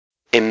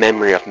in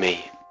memory of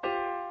me.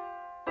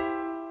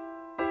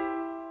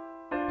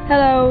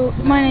 Hello,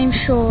 my name's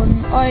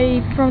Sean.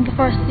 I'm from the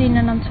First Dean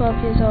and I'm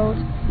 12 years old.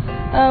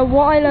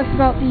 What I love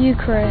about the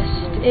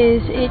Eucharist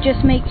is it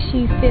just makes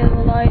you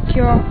feel like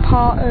you're a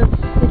part of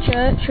the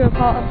church, you're a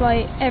part of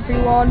like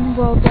everyone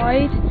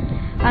worldwide,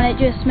 and it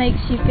just makes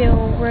you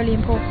feel really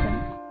important.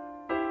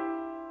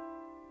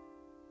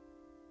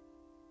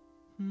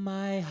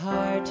 My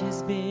heart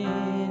has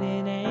been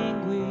in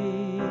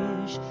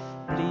anguish,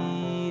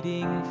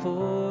 bleeding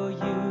for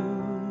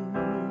you.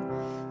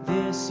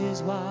 This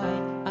is why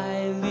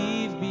I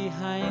leave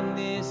behind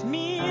this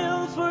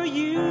meal for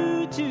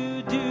you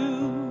to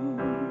do.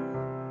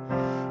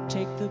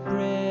 Take the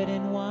bread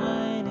and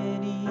wine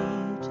and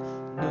eat.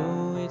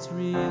 No, it's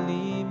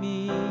really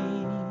me.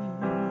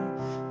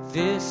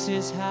 This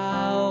is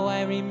how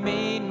I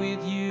remain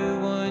with you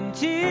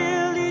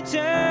until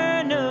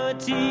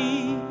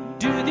eternity.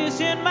 Do this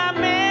in my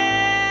memory.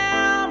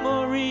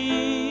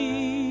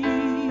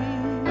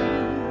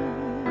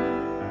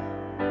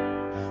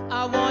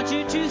 I want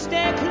you to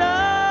stay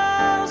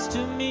close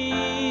to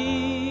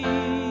me,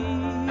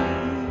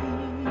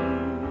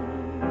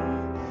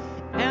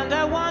 and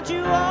I want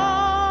you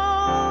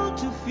all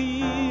to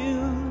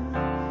feel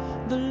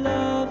the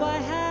love I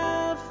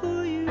have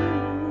for you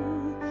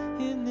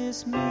in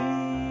this meal.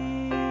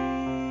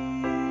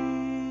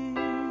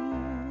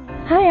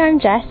 Hi, I'm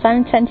Jess,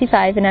 I'm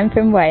 25 and I'm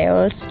from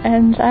Wales,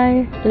 and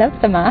I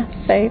love the Mass.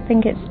 I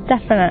think it's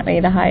definitely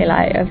the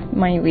highlight of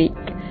my week.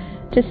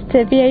 Just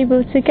to be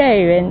able to go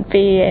and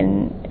be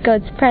in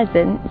God's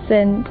presence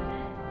and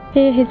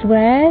hear His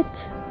words.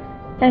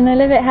 And I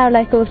love it how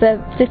like all the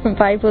different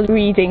Bible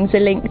readings are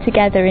linked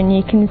together, and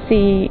you can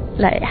see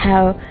like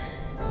how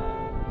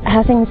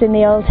things in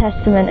the Old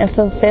Testament are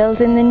fulfilled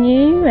in the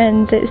New,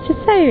 and it's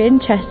just so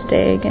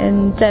interesting.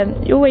 And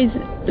you're always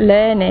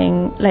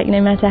learning, like no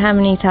matter how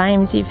many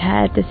times you've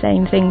heard the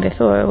same thing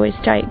before, it always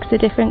strikes a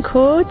different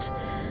chord.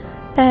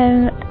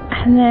 And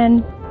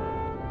then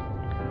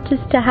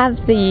just to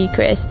have the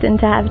Eucharist and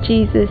to have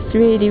Jesus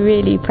really,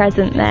 really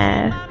present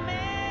there.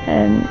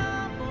 And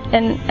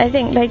I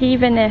think like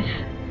even if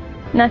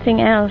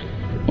nothing else,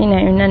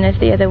 none of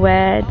the other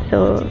words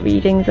or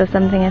readings or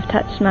something have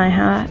touched my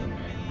heart,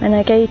 when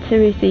I go to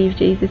receive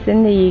Jesus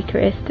in the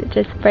Eucharist, it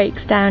just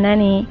breaks down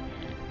any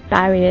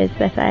barriers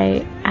that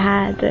I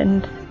had,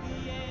 and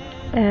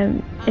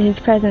His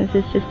presence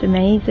is just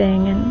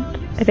amazing, and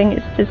I think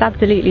it's just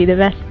absolutely the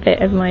best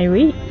bit of my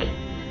week.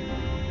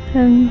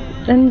 And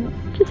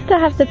just to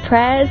have the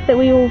prayers that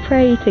we all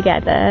pray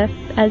together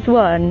as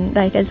one,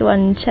 like as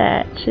one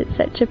church, it's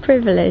such a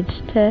privilege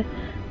to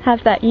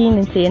have that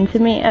unity and to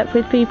meet up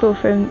with people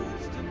from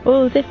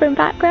all different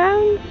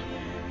backgrounds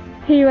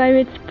who I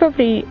would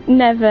probably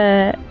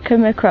never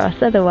come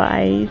across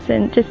otherwise,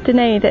 and just to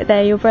know that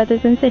they're your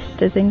brothers and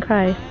sisters in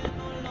Christ.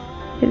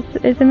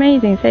 It's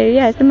amazing. So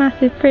yeah, it's a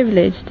massive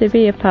privilege to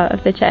be a part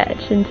of the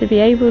church and to be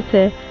able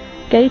to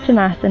go to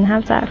Mass and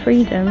have that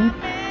freedom.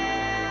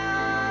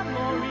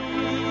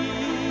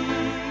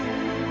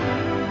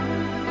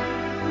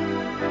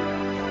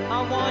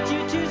 I want you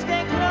to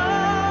stay close.